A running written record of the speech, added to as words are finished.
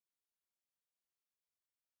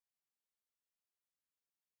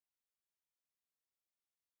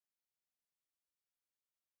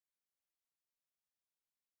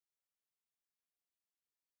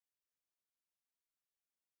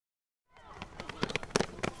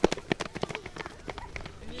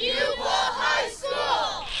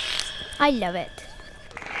I love it.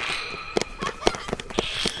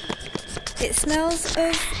 It smells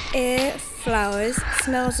of air, flowers,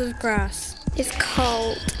 smells of grass. It's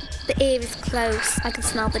cold. The air is close. I can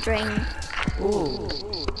smell the drain. Ooh.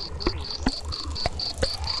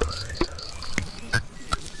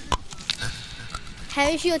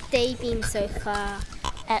 How's your day been so far?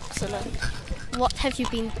 Excellent. What have you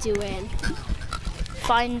been doing?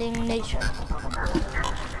 Finding nature.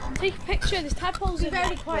 Take a picture. There's tadpoles in there.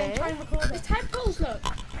 Very quiet. Try and record it. There's tadpoles. Look.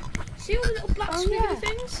 See all the little black squiggly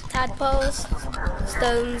things? Tadpoles,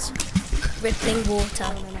 stones, rippling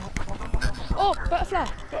water. Oh, butterfly.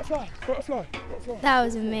 Butterfly. Butterfly. Butterfly. That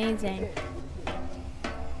was amazing.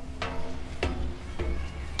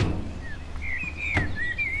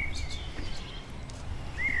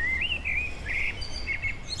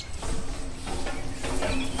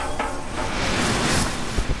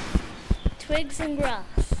 Twigs and grass.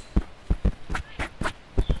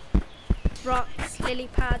 Rocks, lily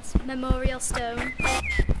pads, memorial stone,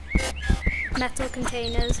 metal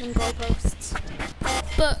containers and goalposts.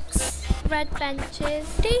 Books. Red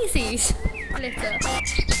benches. Daisies. Glitter.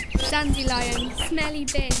 Dandelion. Smelly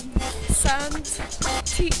bin. Sand.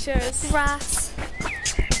 Teachers. Grass.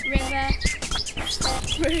 River.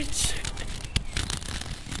 Bridge.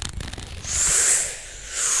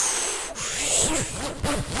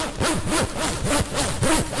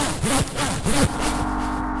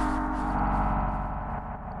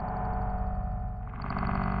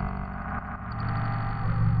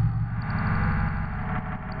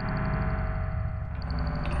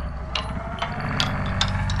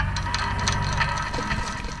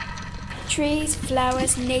 Trees,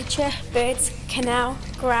 flowers, nature, birds, canal,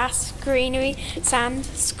 grass, greenery, sand,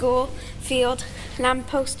 school, field,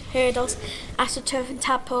 lamppost, hurdles, astroturf and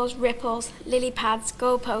tadpoles, ripples, lily pads,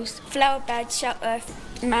 goalposts, flower beds, shelter,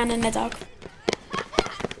 man and a dog.